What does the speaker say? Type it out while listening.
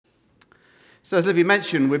So as we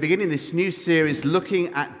mentioned, we're beginning this new series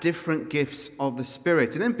looking at different gifts of the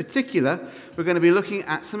Spirit. And in particular, we're going to be looking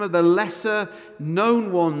at some of the lesser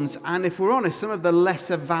known ones and, if we're honest, some of the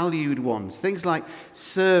lesser valued ones. Things like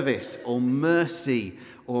service or mercy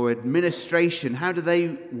or administration. How do they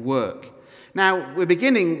work? Now, we're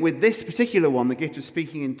beginning with this particular one, the gift of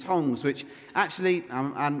speaking in tongues, which actually,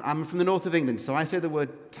 I'm from the north of England, so I say the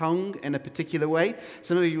word tongue in a particular way.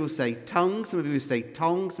 Some of you will say tongue, some of you will say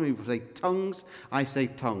tongue, some of you will say tongues. I say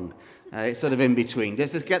tongue. It's sort of in between.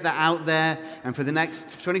 Just get that out there, and for the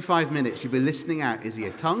next 25 minutes, you'll be listening out. Is he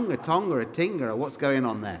a tongue, or a ting, or what's going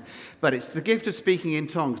on there? But it's the gift of speaking in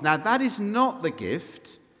tongues. Now, that is not the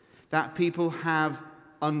gift that people have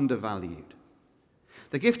undervalued.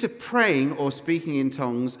 The gift of praying or speaking in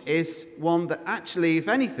tongues is one that actually, if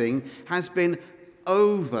anything, has been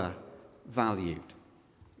overvalued.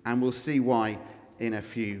 And we'll see why in a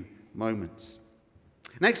few moments.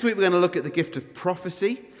 Next week, we're going to look at the gift of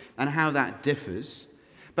prophecy and how that differs.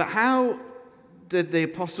 But how did the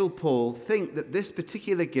Apostle Paul think that this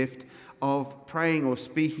particular gift of praying or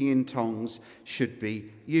speaking in tongues should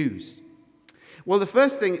be used? Well, the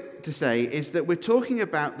first thing to say is that we're talking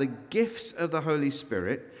about the gifts of the Holy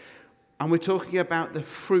Spirit, and we're talking about the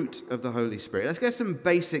fruit of the Holy Spirit. Let's get some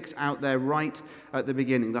basics out there right at the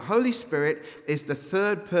beginning. The Holy Spirit is the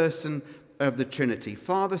third person of the Trinity,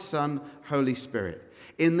 Father, Son, Holy Spirit.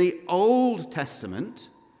 In the Old Testament,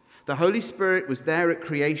 the Holy Spirit was there at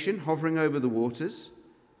creation, hovering over the waters,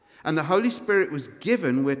 and the Holy Spirit was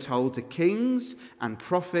given, we're told, to kings and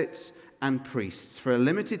prophets and priests for a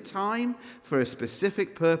limited time, for a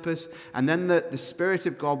specific purpose, and then the Spirit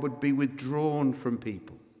of God would be withdrawn from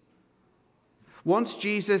people. Once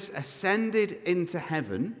Jesus ascended into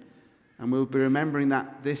heaven, and we'll be remembering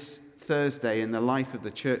that this Thursday in the life of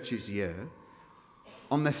the church's year,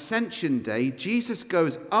 on the Ascension Day, Jesus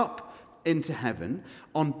goes up into heaven.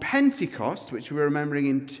 On Pentecost, which we're remembering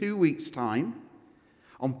in 2 weeks' time,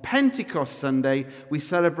 on Pentecost Sunday, we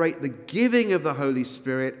celebrate the giving of the Holy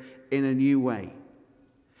Spirit in a new way.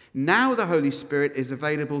 Now the Holy Spirit is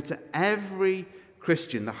available to every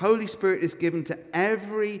Christian. The Holy Spirit is given to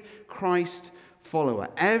every Christ follower.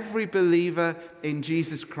 Every believer in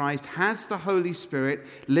Jesus Christ has the Holy Spirit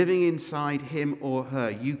living inside him or her.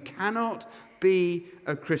 You cannot be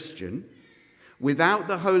a Christian without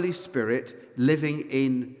the Holy Spirit living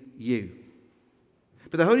in you.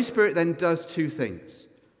 But the Holy Spirit then does two things.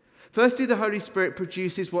 Firstly, the Holy Spirit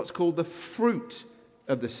produces what's called the fruit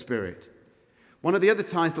of the Spirit. One of the other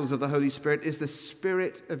titles of the Holy Spirit is the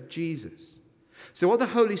Spirit of Jesus. So what the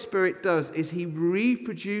Holy Spirit does is he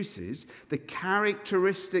reproduces the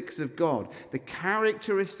characteristics of God, the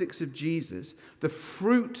characteristics of Jesus, the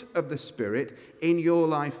fruit of the Spirit in your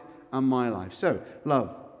life and my life. So,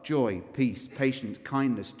 love, joy, peace, patience,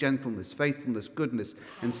 kindness, gentleness, faithfulness, goodness,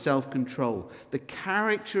 and self-control. The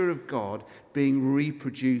character of God being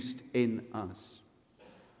reproduced in us.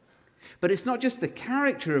 But it's not just the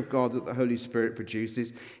character of God that the Holy Spirit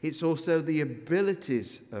produces, it's also the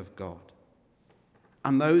abilities of God.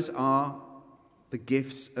 And those are the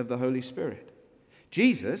gifts of the Holy Spirit.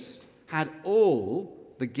 Jesus had all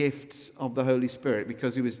the gifts of the Holy Spirit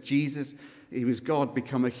because he was Jesus, he was God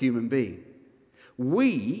become a human being.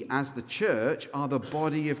 We, as the church, are the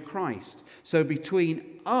body of Christ. So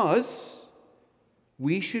between us,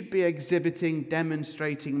 we should be exhibiting,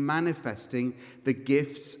 demonstrating, manifesting the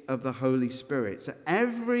gifts of the Holy Spirit. So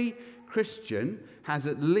every Christian has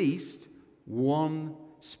at least one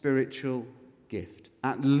spiritual gift.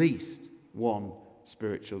 At least one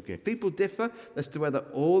spiritual gift. People differ as to whether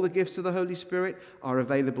all the gifts of the Holy Spirit are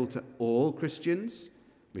available to all Christians.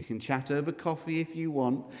 We can chat over coffee if you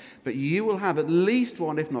want. But you will have at least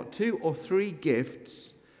one, if not two or three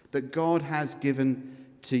gifts that God has given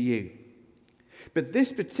to you. But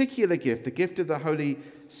this particular gift, the gift of the Holy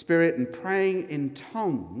Spirit and praying in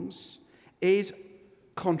tongues, is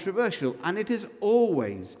controversial, and it has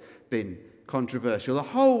always been controversial. The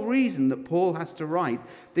whole reason that Paul has to write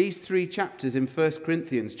these 3 chapters in 1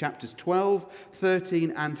 Corinthians, chapters 12,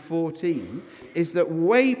 13, and 14, is that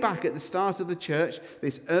way back at the start of the church,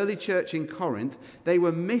 this early church in Corinth, they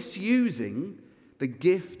were misusing the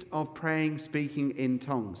gift of praying, speaking in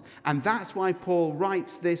tongues. And that's why Paul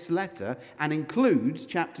writes this letter and includes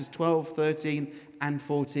chapters 12, 13, and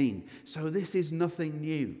 14. So this is nothing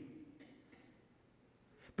new.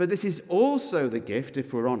 But this is also the gift,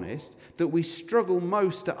 if we're honest, that we struggle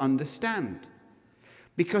most to understand.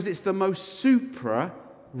 Because it's the most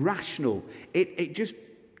supra-rational. It just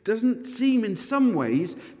doesn't seem in some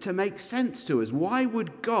ways to make sense to us. Why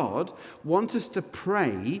would God want us to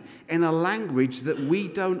pray in a language that we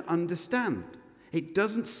don't understand? It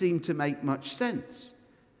doesn't seem to make much sense.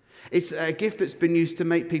 It's a gift that's been used to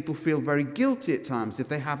make people feel very guilty at times if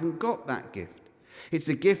they haven't got that gift. It's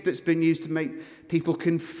a gift that's been used to make people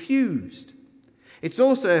confused. It's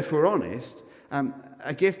also, if we're honest,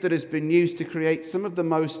 a gift that has been used to create some of the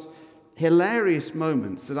most hilarious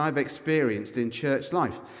moments that I've experienced in church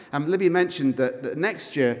life. Libby mentioned that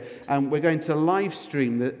next year we're going to live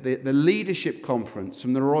stream the leadership conference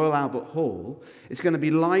from the Royal Albert Hall. It's going to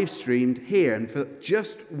be live streamed here, and for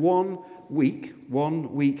just 1 week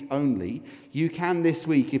only, you can this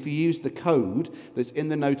week, if you use the code that's in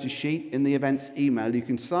the notice sheet in the events email, you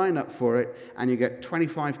can sign up for it and you get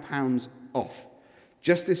 £25 off.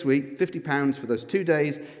 Just this week, £50 for those 2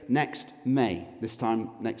 days next May, this time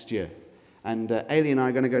next year. And Ailey and I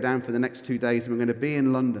are going to go down for the next 2 days, and we're going to be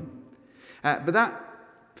in London. But that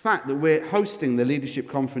fact that we're hosting the leadership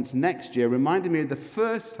conference next year reminded me of the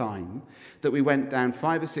first time that we went down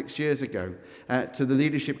 5 or 6 years ago to the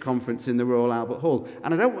leadership conference in the Royal Albert Hall.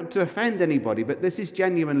 And I don't want to offend anybody, but this is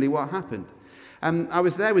genuinely what happened. I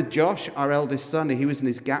was there with Josh, our eldest son. He was in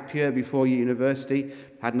his gap year before university,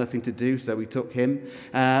 had nothing to do, so we took him.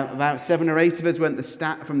 About 7 or 8 of us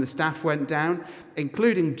from the staff went down,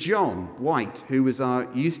 including John White, who was our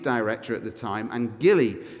youth director at the time, and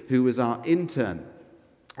Gilly, who was our intern.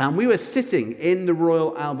 And we were sitting in the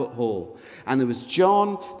Royal Albert Hall, and there was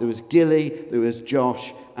John, there was Gilly, there was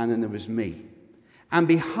Josh, and then there was me. And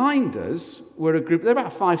behind us were a group, there were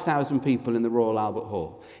about 5,000 people in the Royal Albert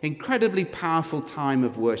Hall. Incredibly powerful time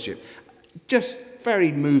of worship. Just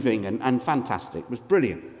very moving and fantastic. It was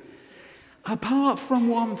brilliant. Apart from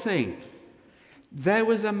one thing, there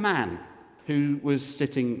was a man who was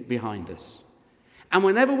sitting behind us. And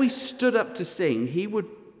whenever we stood up to sing, he would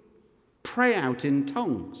pray out in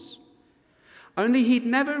tongues. Only he'd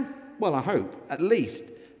never, well, I hope, at least,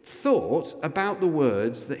 thought about the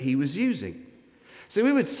words that he was using. So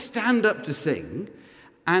we would stand up to sing,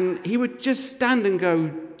 and he would just stand and go,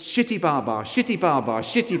 shitty bar bar, shitty bar bar,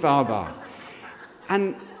 shitty bar bar.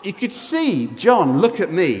 And you could see John look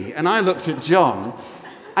at me, and I looked at John,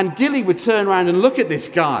 and Gilly would turn around and look at this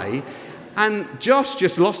guy, and Josh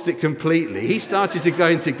just lost it completely. He started to go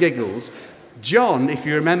into giggles. John, if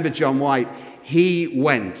you remember John White, he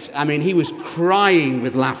went. I mean, he was crying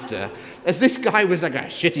with laughter as this guy was like,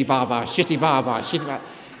 shitty bar bar, shitty bar bar, shitty bar.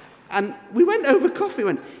 And we went over coffee and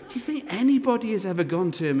went, do you think anybody has ever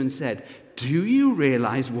gone to him and said, do you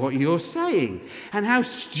realize what you're saying and how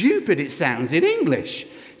stupid it sounds in English?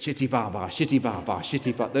 Shitty bar bar, shitty bar bar,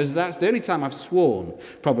 shitty bar. That's the only time I've sworn,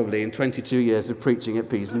 probably, in 22 years of preaching at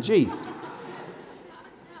P's and G's.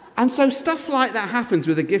 And so stuff like that happens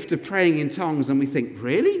with the gift of praying in tongues, and we think,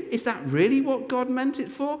 really? Is that really what God meant it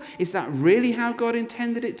for? Is that really how God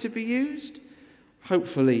intended it to be used?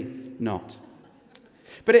 Hopefully not.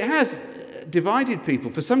 But it has divided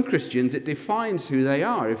people. For some Christians, it defines who they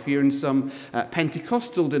are. If you're in some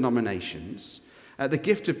Pentecostal denominations, the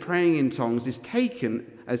gift of praying in tongues is taken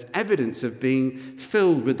as evidence of being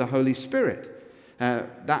filled with the Holy Spirit.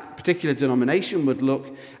 That particular denomination would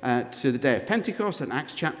look to the day of Pentecost and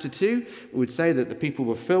Acts chapter 2. It would say that the people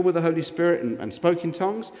were filled with the Holy Spirit and spoke in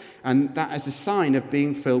tongues, and that is a sign of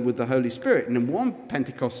being filled with the Holy Spirit. And in one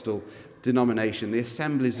Pentecostal denomination, the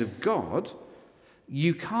Assemblies of God,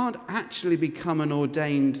 you can't actually become an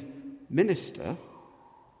ordained minister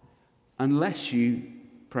unless you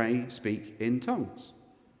speak in tongues.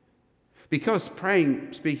 Because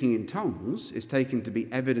speaking in tongues is taken to be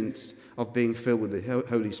evidence of being filled with the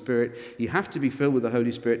Holy Spirit, you have to be filled with the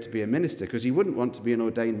Holy Spirit to be a minister, because you wouldn't want to be an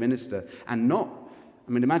ordained minister and not,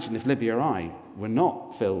 imagine if Libby or I were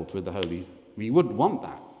not filled with the Holy, we wouldn't want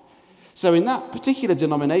that. So in that particular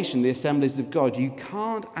denomination, the Assemblies of God, you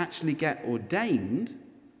can't actually get ordained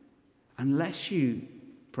unless you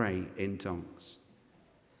pray in tongues.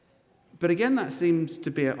 But again, that seems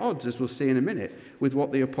to be at odds, as we'll see in a minute, with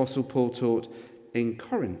what the Apostle Paul taught in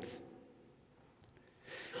Corinth.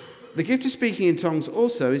 The gift of speaking in tongues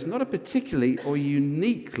also is not a particularly or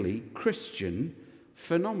uniquely Christian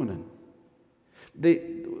phenomenon.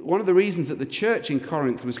 One of the reasons that the church in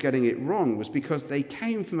Corinth was getting it wrong was because they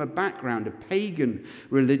came from a pagan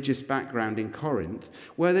religious background in Corinth,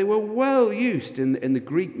 where they were well used in the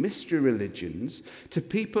Greek mystery religions to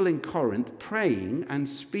people in Corinth praying and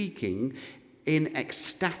speaking in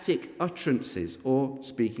ecstatic utterances or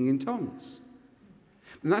speaking in tongues.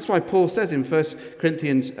 And that's why Paul says in 1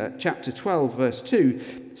 Corinthians chapter 12, verse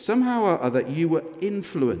 2, somehow or other you were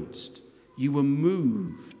influenced, you were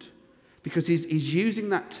moved. Because he's using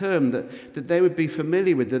that term that they would be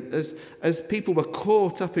familiar with, that as people were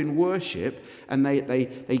caught up in worship and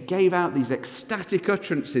they gave out these ecstatic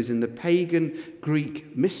utterances in the pagan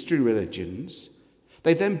Greek mystery religions,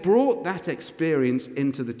 They then brought that experience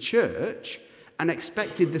into the church and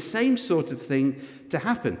expected the same sort of thing to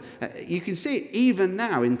happen. You can see it even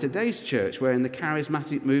now in today's church, where in the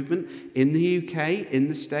charismatic movement, in the UK, in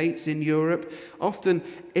the States, in Europe, often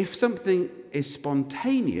if something is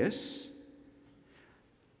spontaneous,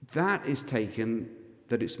 that is taken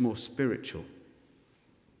that it's more spiritual.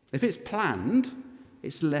 If it's planned,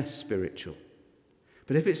 it's less spiritual.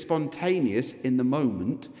 But if it's spontaneous in the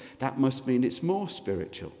moment, that must mean it's more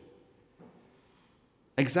spiritual.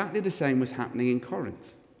 Exactly the same was happening in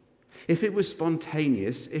Corinth. If it was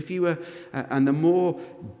spontaneous, if you were, and the more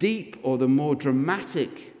deep or the more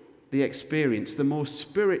dramatic the experience, the more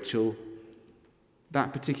spiritual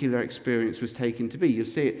that particular experience was taken to be. You'll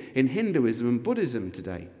see it in Hinduism and Buddhism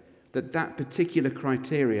today, that particular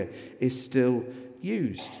criteria is still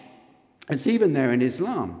used. It's even there in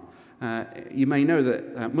Islam. You may know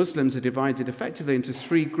that Muslims are divided effectively into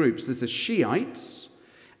three groups. There's the Shiites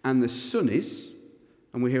and the Sunnis,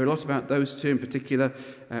 and we hear a lot about those two in particular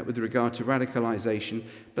with regard to radicalization.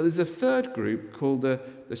 But there's a third group called the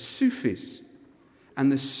Sufis.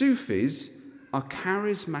 And the Sufis are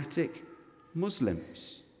charismatic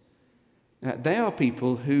Muslims. They are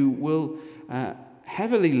people who will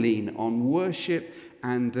heavily lean on worship,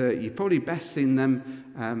 and you've probably best seen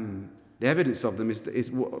them. The evidence of them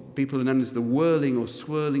is what people are known as the whirling or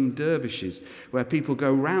swirling dervishes, where people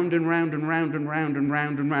go round and round and round and round and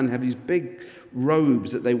round and round, have these big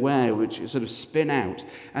robes that they wear which sort of spin out,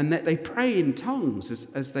 and that they pray in tongues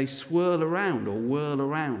as they swirl around or whirl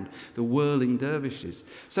around, the whirling dervishes.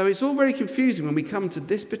 So it's all very confusing when we come to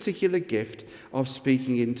this particular gift of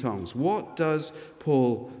speaking in tongues. What does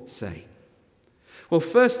Paul say? Well,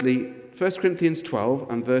 firstly, 1 Corinthians 12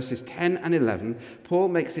 and verses 10 and 11, Paul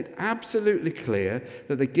makes it absolutely clear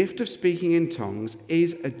that the gift of speaking in tongues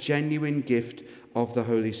is a genuine gift of the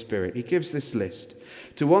Holy Spirit. He gives this list.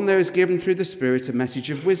 To one there is given through the Spirit a message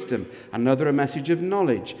of wisdom, another a message of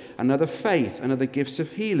knowledge, another faith, another gifts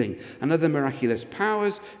of healing, another miraculous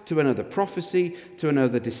powers, to another prophecy, to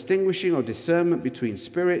another distinguishing or discernment between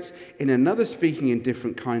spirits, in another speaking in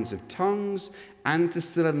different kinds of tongues, and to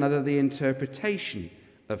still another the interpretation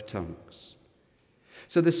of tongues.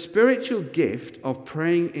 So the spiritual gift of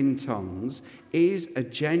praying in tongues is a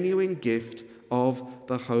genuine gift of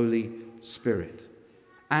the Holy Spirit.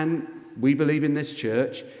 And we believe in this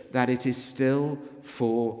church that it is still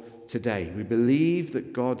for today. We believe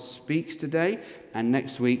that God speaks today, and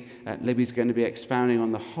next week Libby's going to be expounding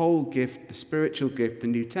on the whole gift, the spiritual gift, the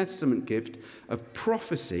New Testament gift of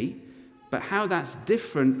prophecy, but how that's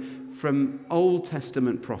different from Old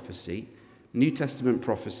Testament prophecy. New Testament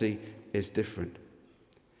prophecy is different.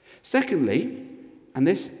 Secondly, and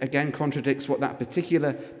this again contradicts what that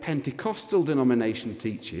particular Pentecostal denomination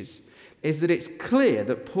teaches, is that it's clear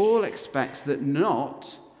that Paul expects that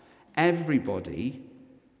not everybody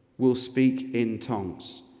will speak in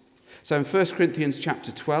tongues. So in 1 Corinthians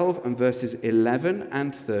chapter 12 and verses 11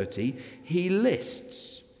 and 30, he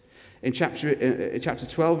lists. In chapter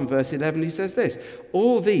 12 and verse 11, he says this: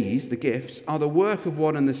 all these, the gifts, are the work of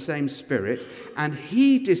one and the same Spirit, and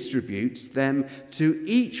he distributes them to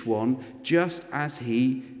each one just as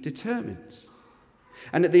he determines.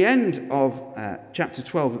 And at the end of chapter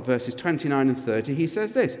 12, verses 29 and 30, he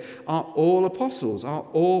says this: are all apostles, are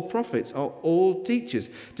all prophets, are all teachers,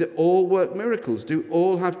 do all work miracles, do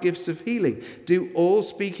all have gifts of healing, do all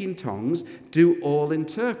speak in tongues, do all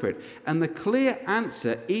interpret? And the clear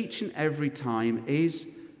answer each and every time is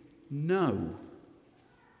no.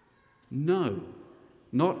 No.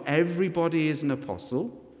 Not everybody is an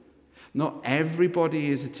apostle, not everybody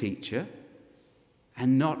is a teacher,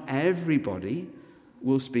 and not everybody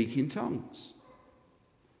will speak in tongues.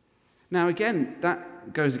 Now again,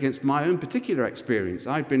 that goes against my own particular experience.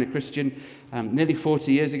 I'd been a Christian nearly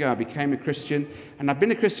 40 years ago. I became a Christian, and I'd been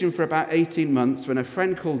a Christian for about 18 months when a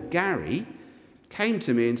friend called Gary came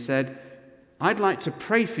to me and said, I'd like to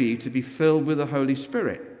pray for you to be filled with the Holy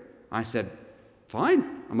Spirit. I said,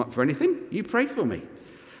 fine, I'm up for anything. You pray for me.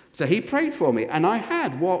 So he prayed for me, and I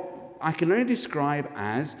had what I can only describe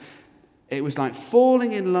as, it was like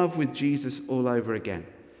falling in love with Jesus all over again.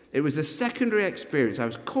 It was a secondary experience. I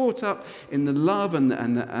was caught up in the love and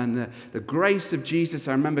the grace of Jesus.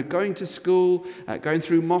 I remember going to school, going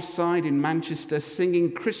through Moss Side in Manchester,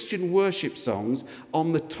 singing Christian worship songs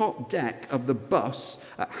on the top deck of the bus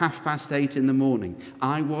at 8:30 in the morning.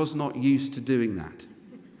 I was not used to doing that.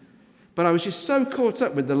 But I was just so caught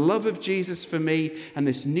up with the love of Jesus for me and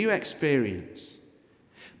this new experience.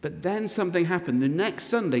 But then something happened. The next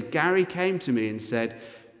Sunday, Gary came to me and said,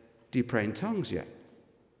 do you pray in tongues yet?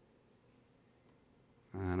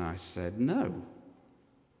 And I said, no.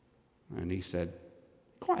 And he said,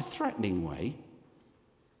 quite a threatening way,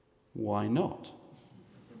 why not?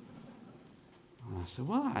 And I said,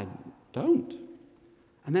 well, I don't.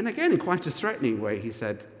 And then again, in quite a threatening way, he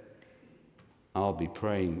said, I'll be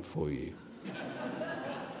praying for you.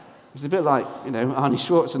 It was a bit like, Arnie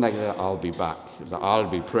Schwarzenegger, I'll be back. It was like, I'll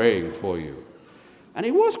be praying for you. And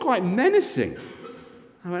it was quite menacing.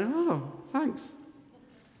 I went, oh, thanks.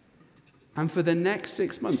 And for the next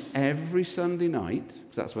 6 months, every Sunday night,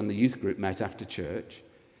 because that's when the youth group met after church,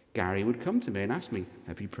 Gary would come to me and ask me,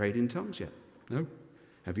 have you prayed in tongues yet? No.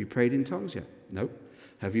 Have you prayed in tongues yet? No.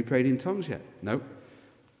 Have you prayed in tongues yet? No.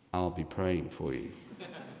 I'll be praying for you.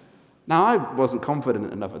 Now, I wasn't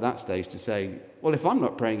confident enough at that stage to say, well, if I'm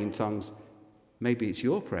not praying in tongues, maybe it's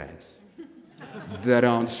your prayers that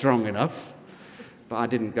aren't strong enough. But I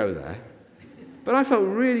didn't go there. But I felt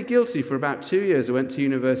really guilty for about 2 years. I went to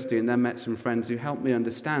university and then met some friends who helped me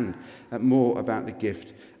understand more about the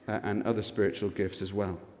gift and other spiritual gifts as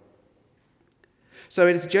well. So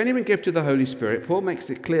it is a genuine gift of the Holy Spirit. Paul makes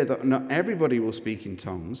it clear that not everybody will speak in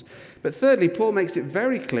tongues. But thirdly, Paul makes it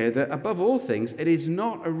very clear that above all things, it is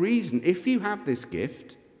not a reason, if you have this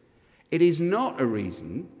gift, it is not a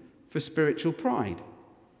reason for spiritual pride.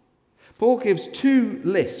 Paul gives two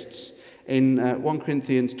lists in 1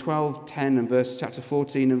 Corinthians 12:10 and chapter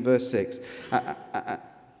 14 and verse 6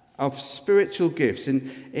 of spiritual gifts. In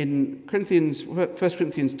 1 Corinthians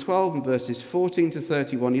 12 and verses 14 to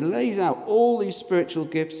 31, he lays out all these spiritual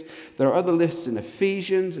gifts. There are other lists in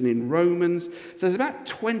Ephesians and in Romans. So there's about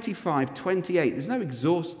 25, 28. There's no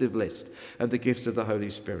exhaustive list of the gifts of the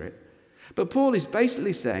Holy Spirit. But Paul is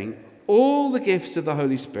basically saying all the gifts of the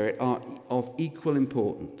Holy Spirit are of equal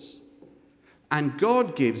importance. And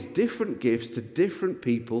God gives different gifts to different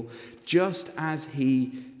people just as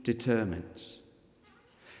he determines.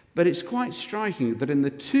 But it's quite striking that in the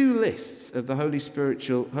two lists of the Holy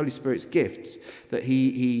Spirit's gifts that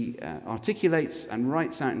he articulates and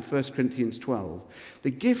writes out in 1 Corinthians 12,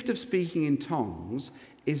 the gift of speaking in tongues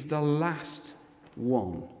is the last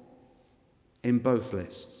one in both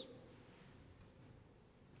lists.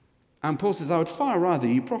 And Paul says, I would far rather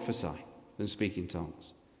you prophesy than speak in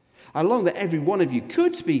tongues. I long that every one of you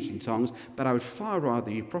could speak in tongues, but I would far rather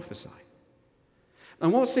you prophesy.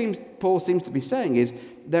 And what Paul seems to be saying is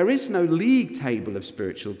there is no league table of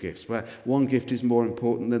spiritual gifts where one gift is more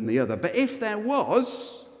important than the other. But if there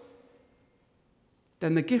was,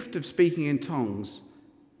 then the gift of speaking in tongues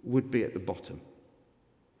would be at the bottom.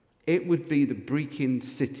 It would be the Brechin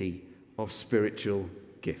City of spiritual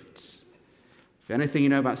gifts. If anything you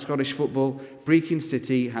know about Scottish football, Brechin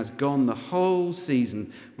City has gone the whole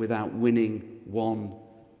season without winning one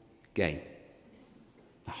game.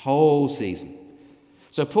 The whole season.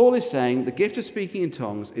 So Paul is saying the gift of speaking in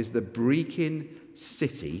tongues is the Brechin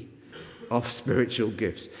City of spiritual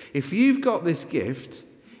gifts. If you've got this gift,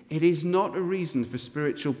 it is not a reason for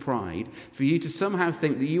spiritual pride, for you to somehow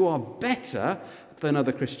think that you are better than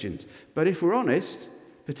other Christians. But if we're honest,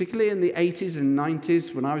 particularly in the 80s and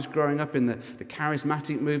 90s, when I was growing up in the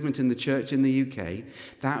charismatic movement in the church in the UK,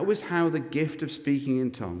 that was how the gift of speaking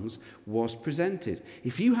in tongues was presented.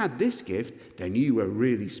 If you had this gift, then you were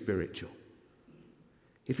really spiritual.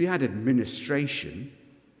 If you had administration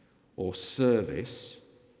or service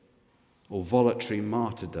or voluntary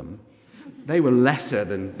martyrdom, they were lesser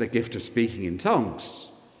than the gift of speaking in tongues.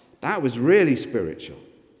 That was really spiritual.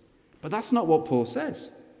 But that's not what Paul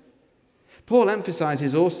says. Paul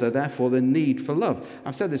emphasizes also, therefore, the need for love.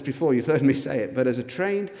 I've said this before, you've heard me say it, but as a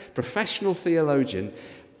trained professional theologian,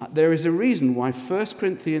 there is a reason why 1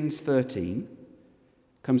 Corinthians 13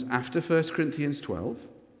 comes after 1 Corinthians 12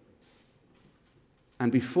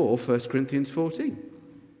 and before 1 Corinthians 14.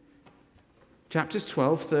 Chapters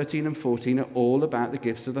 12, 13 and 14 are all about the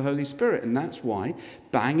gifts of the Holy Spirit, and that's why,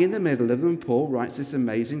 bang in the middle of them, Paul writes this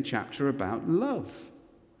amazing chapter about love.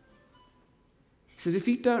 He says, if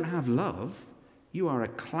you don't have love, you are a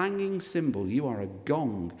clanging cymbal, you are a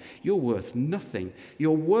gong, you're worth nothing,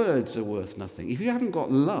 your words are worth nothing. If you haven't got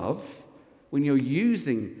love, when you're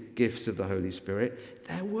using gifts of the Holy Spirit,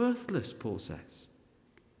 they're worthless, Paul says.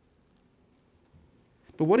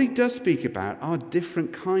 But what he does speak about are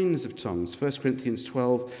different kinds of tongues, 1 Corinthians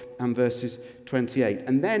 12 and verses 28.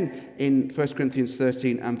 And then in 1 Corinthians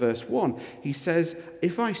 13 and verse 1, he says,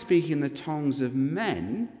 if I speak in the tongues of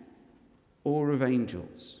men or of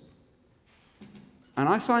angels. And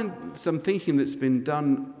I find some thinking that's been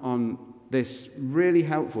done on this really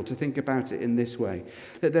helpful to think about it in this way,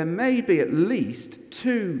 that there may be at least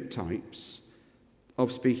two types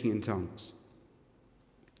of speaking in tongues.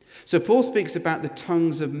 So Paul speaks about the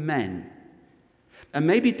tongues of men. And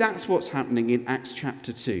maybe that's what's happening in Acts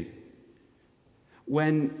chapter 2.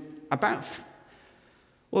 When about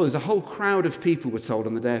Well, there's a whole crowd of people, we're told,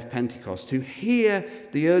 on the day of Pentecost who hear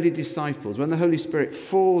the early disciples. When the Holy Spirit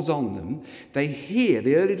falls on them, they hear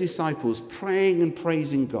the early disciples praying and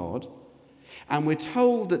praising God. And we're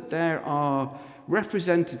told that there are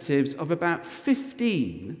representatives of about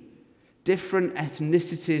 15 different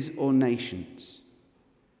ethnicities or nations.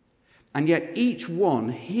 And yet each one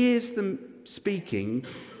hears them speaking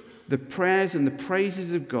the prayers and the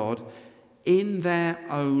praises of God in their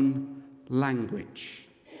own language.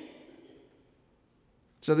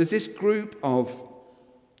 So there's this group of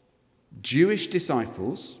Jewish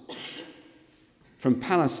disciples from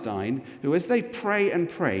Palestine who, as they pray and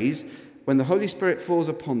praise, when the Holy Spirit falls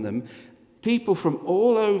upon them, people from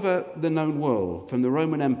all over the known world, from the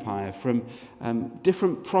Roman Empire, from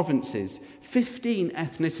different provinces, 15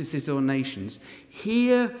 ethnicities or nations,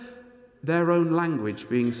 hear their own language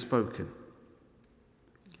being spoken.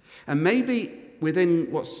 And maybe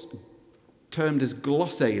within what's termed as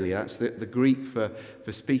glossolalia, that's the Greek for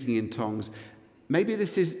speaking in tongues, maybe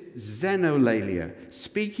this is xenolalia,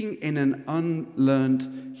 speaking in an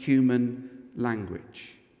unlearned human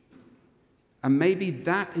language. And maybe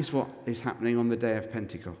that is what is happening on the day of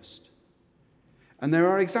Pentecost. And there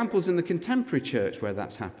are examples in the contemporary church where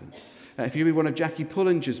that's happened. If you read one of Jackie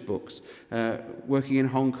Pullinger's books, working in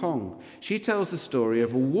Hong Kong, she tells the story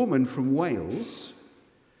of a woman from Wales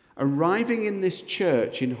arriving in this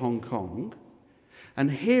church in Hong Kong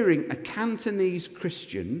and hearing a Cantonese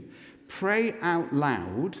Christian pray out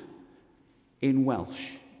loud in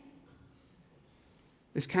Welsh.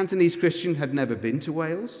 This Cantonese Christian had never been to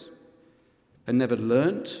Wales, had never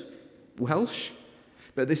learnt Welsh,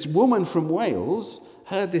 but this woman from Wales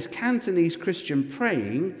heard this Cantonese Christian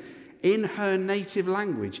praying in her native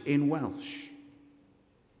language, in Welsh.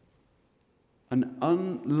 An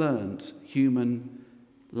unlearned human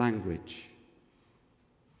language.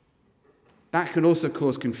 That can also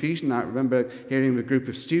cause confusion. I remember hearing a group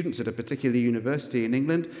of students at a particular university in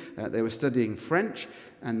England. They were studying French,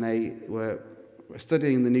 and they were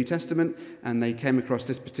studying the New Testament, and they came across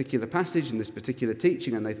this particular passage and this particular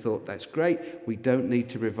teaching, and they thought, that's great, we don't need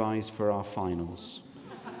to revise for our finals.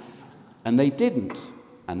 And they didn't,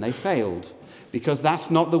 and they failed, because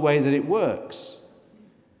that's not the way that it works.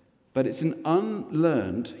 But it's an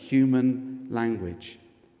unlearned human language.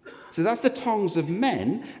 So that's the tongues of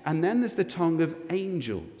men, and then there's the tongue of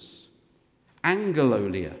angels.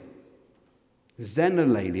 Angelolia.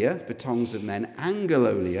 Xenolalia for tongues of men,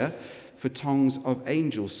 angelolia for tongues of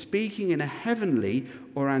angels, speaking in a heavenly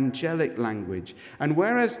or angelic language. And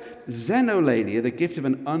whereas xenolalia, the gift of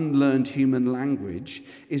an unlearned human language,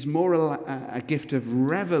 is more a gift of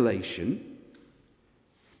revelation,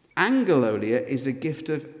 angelolia is a gift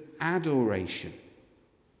of adoration.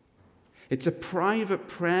 It's a private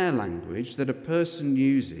prayer language that a person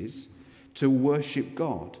uses to worship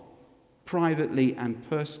God, privately and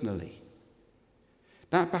personally.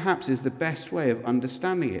 That perhaps is the best way of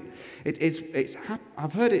understanding it.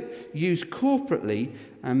 I've heard it used corporately,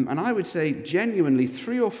 and I would say genuinely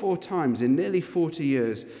 3 or 4 times in nearly 40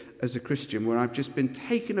 years as a Christian, where I've just been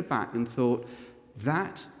taken aback and thought,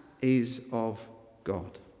 that is of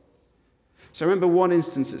God. So I remember one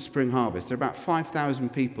instance at Spring Harvest. There are about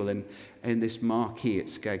 5,000 people in this marquee at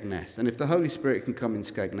Skegness. And if the Holy Spirit can come in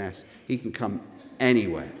Skegness, he can come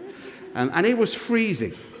anywhere. And it was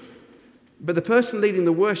freezing. But the person leading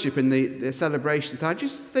the worship in the celebrations, I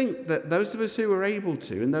just think that those of us who are able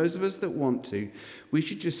to, and those of us that want to, we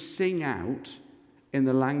should just sing out in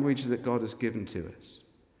the language that God has given to us.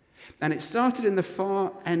 And it started in the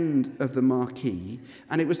far end of the marquee,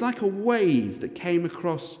 and it was like a wave that came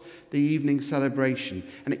across the evening celebration.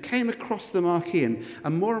 And it came across the marquee,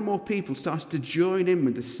 and more people started to join in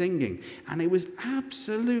with the singing. And it was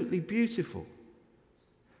absolutely beautiful.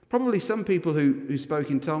 Probably some people who spoke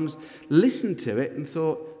in tongues listened to it and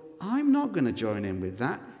thought, I'm not going to join in with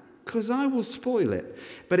that because I will spoil it.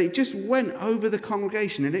 But it just went over the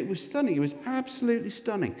congregation, and it was stunning. It was absolutely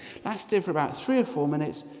stunning. Lasted for about 3 or 4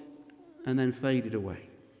 minutes and then faded away.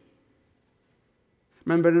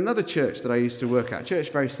 Remember in another church that I used to work at, a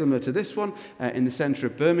church very similar to this one, in the centre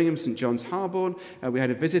of Birmingham, St John's Harborne, we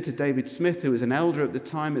had a visitor, David Smith, who was an elder at the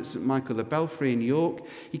time at St Michael the Belfry in York.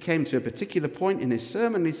 He came to a particular point in his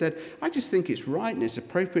sermon and he said, I just think it's right and it's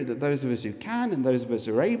appropriate that those of us who can and those of us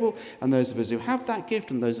who are able and those of us who have that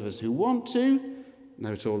gift and those of us who want to,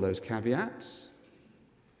 note all those caveats,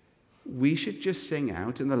 we should just sing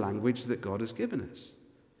out in the language that God has given us.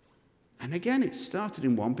 And again, it started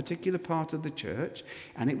in one particular part of the church,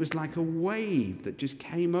 and it was like a wave that just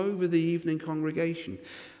came over the evening congregation.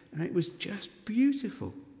 And it was just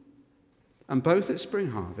beautiful. And both at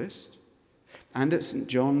Spring Harvest and at St.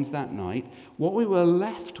 John's that night, what we were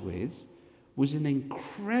left with was an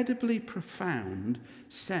incredibly profound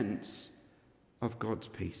sense of God's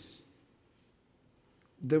peace.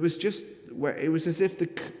 There was just, where it was as if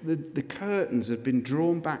the curtains had been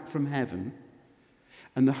drawn back from heaven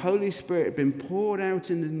and the Holy Spirit had been poured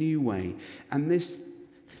out in a new way, and this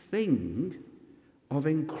thing of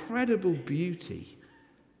incredible beauty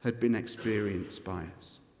had been experienced by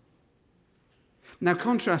us. Now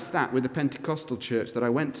contrast that with the Pentecostal church that I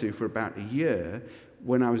went to for about a year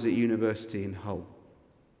when I was at university in Hull.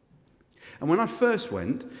 And when I first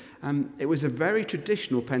went, it was a very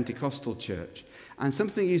traditional Pentecostal church. And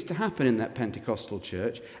something used to happen in that Pentecostal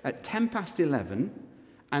church at 11:10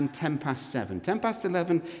 and 7:10.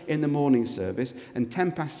 11:10 in the morning service and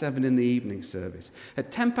 7:10 in the evening service.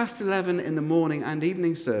 At 11:10 in the morning and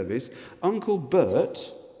evening service, Uncle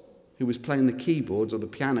Bert, who was playing the keyboards or the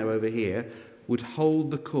piano over here, would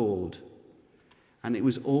hold the chord. And it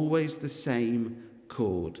was always the same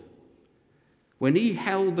chord. When he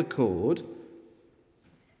held the chord,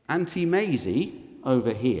 Auntie Maisie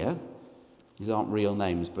over here, these aren't real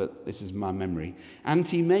names, but this is my memory,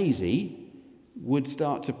 Auntie Maisie would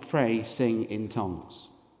start to pray, sing in tongues.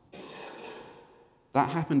 That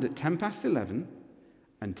happened at 11:10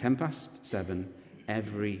 and 7:10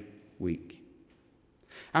 every week.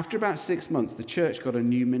 After about 6 months, the church got a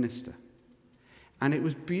new minister. And it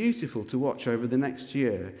was beautiful to watch over the next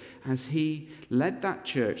year as he led that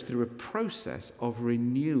church through a process of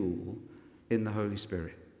renewal in the Holy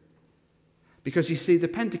Spirit. Because you see, the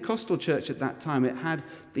Pentecostal church at that time, it had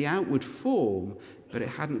the outward form, but it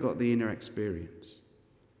hadn't got the inner experience.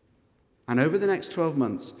 And over the next 12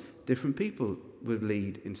 months, different people would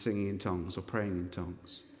lead in singing in tongues or praying in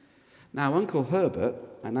tongues. Now, Uncle Herbert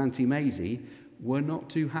and Auntie Maisie were not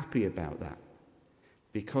too happy about that,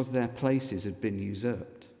 because their places had been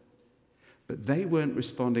usurped. But they weren't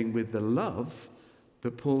responding with the love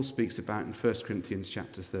that Paul speaks about in 1 Corinthians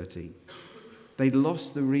chapter 13. They'd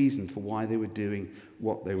lost the reason for why they were doing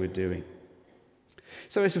what they were doing.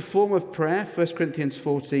 So it's a form of prayer, 1 Corinthians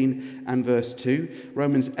 14 and verse 2.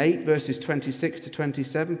 Romans 8 verses 26 to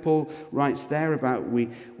 27, Paul writes there about we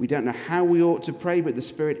don't know how we ought to pray, but the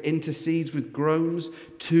Spirit intercedes with groans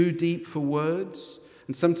too deep for words.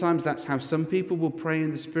 And sometimes that's how some people will pray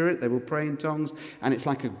in the Spirit. They will pray in tongues, and it's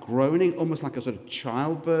like a groaning, almost like a sort of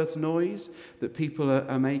childbirth noise that people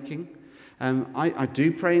are making. I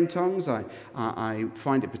do pray in tongues. I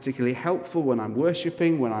find it particularly helpful when I'm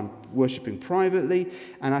worshipping privately.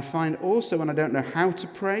 And I find also when I don't know how to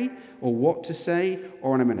pray or what to say, or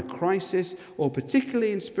when I'm in a crisis, or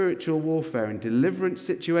particularly in spiritual warfare and deliverance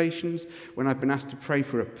situations, when I've been asked to pray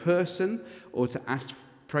for a person or to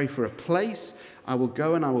pray for a place, I will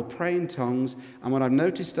go and I will pray in tongues. And what I've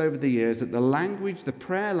noticed over the years that the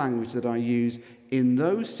prayer language that I use in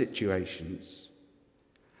those situations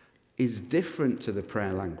is different to the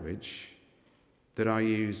prayer language that I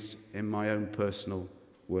use in my own personal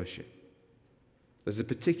worship. There's a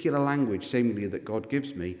particular language, seemingly, that God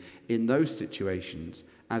gives me in those situations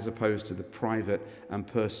as opposed to the private and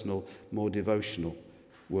personal, more devotional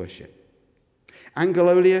worship.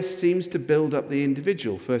 Angelolia seems to build up the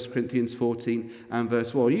individual, 1 Corinthians 14 and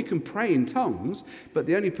verse 1. You can pray in tongues, but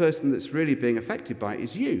the only person that's really being affected by it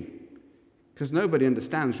is you, because nobody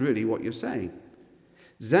understands really what you're saying.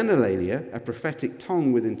 Xenolalia, a prophetic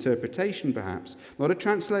tongue with interpretation perhaps, not a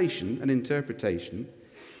translation, an interpretation,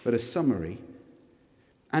 but a summary.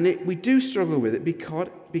 And we do struggle with it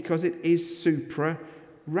because it is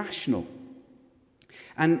supra-rational.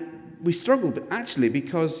 And we struggle actually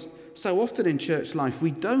because so often in church life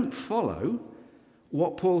we don't follow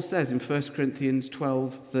what Paul says in 1 Corinthians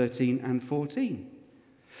 12, 13 and 14.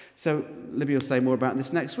 So Libby will say more about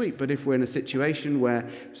this next week, but if we're in a situation where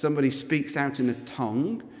somebody speaks out in a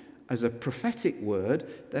tongue as a prophetic word,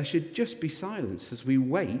 there should just be silence as we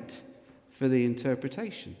wait for the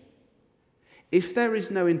interpretation. If there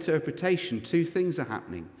is no interpretation, two things are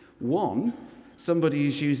happening. One, somebody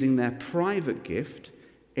is using their private gift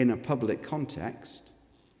in a public context.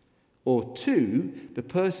 Or two, the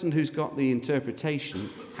person who's got the interpretation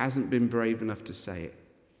hasn't been brave enough to say it.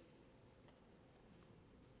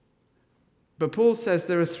 But Paul says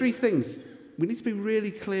there are three things. We need to be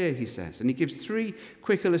really clear, he says. And he gives three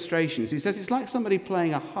quick illustrations. He says it's like somebody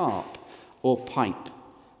playing a harp or pipe.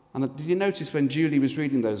 And did you notice when Julie was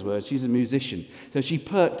reading those words? She's a musician. So she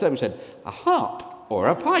perked up and said, a harp or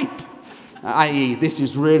a pipe, i.e., this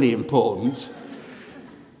is really important.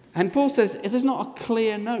 And Paul says if there's not a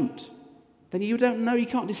clear note, then you don't know, you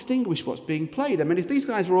can't distinguish what's being played. I mean, if these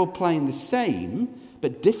guys were all playing the same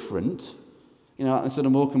but different, like the sort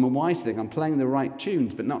of Morecambe and Wise thing, I'm playing the right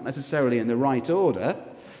tunes, but not necessarily in the right order,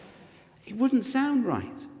 it wouldn't sound right.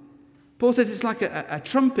 Paul says it's like a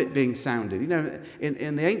trumpet being sounded.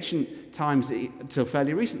 In the ancient times, until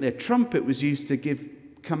fairly recently, a trumpet was used to give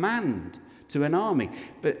command to an army.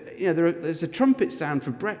 But there's a trumpet sound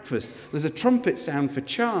for breakfast. There's a trumpet sound for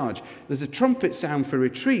charge. There's a trumpet sound for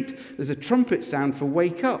retreat. There's a trumpet sound for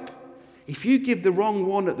wake up. If you give the wrong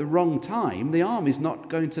one at the wrong time, the army's not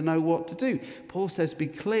going to know what to do. Paul says, be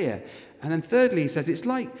clear. And then thirdly, he says, it's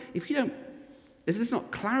like if there's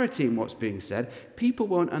not clarity in what's being said, people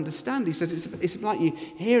won't understand. He says it's like you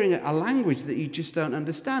hearing a language that you just don't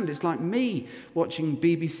understand. It's like me watching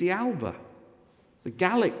BBC Alba, the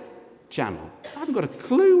Gaelic channel. I haven't got a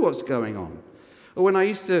clue what's going on. Or when I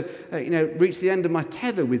used to, reach the end of my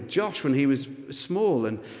tether with Josh when he was small,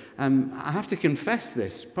 and I have to confess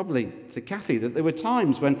this, probably to Kathy, that there were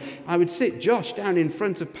times when I would sit Josh down in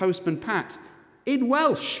front of Postman Pat in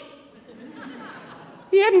Welsh.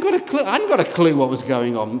 He hadn't got a clue. I hadn't got a clue what was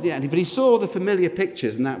going on, but he saw the familiar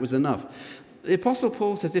pictures, and that was enough. The Apostle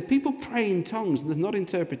Paul says if people pray in tongues and there's not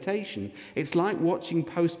interpretation, it's like watching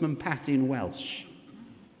Postman Pat in Welsh.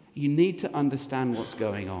 You need to understand what's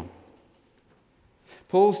going on.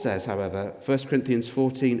 Paul says, however, 1 Corinthians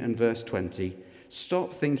 14 and verse 20,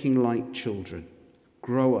 stop thinking like children.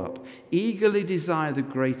 Grow up. Eagerly desire the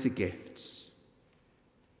greater gifts.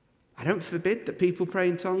 I don't forbid that people pray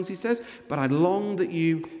in tongues, he says, but I long that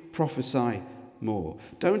you prophesy more.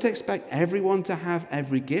 Don't expect everyone to have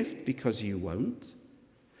every gift, because you won't.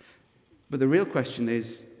 But the real question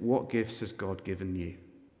is, what gifts has God given you?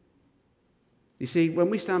 You see, when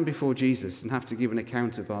we stand before Jesus and have to give an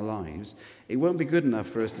account of our lives, it won't be good enough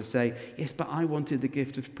for us to say, yes, but I wanted the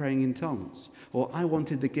gift of praying in tongues, or I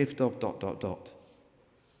wanted the gift of ...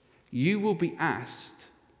 You will be asked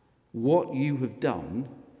what you have done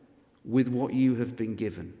with what you have been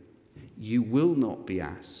given. You will not be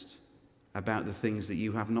asked about the things that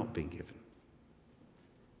you have not been given.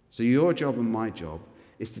 So your job and my job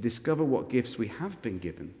is to discover what gifts we have been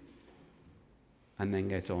given and then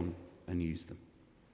get on and use them.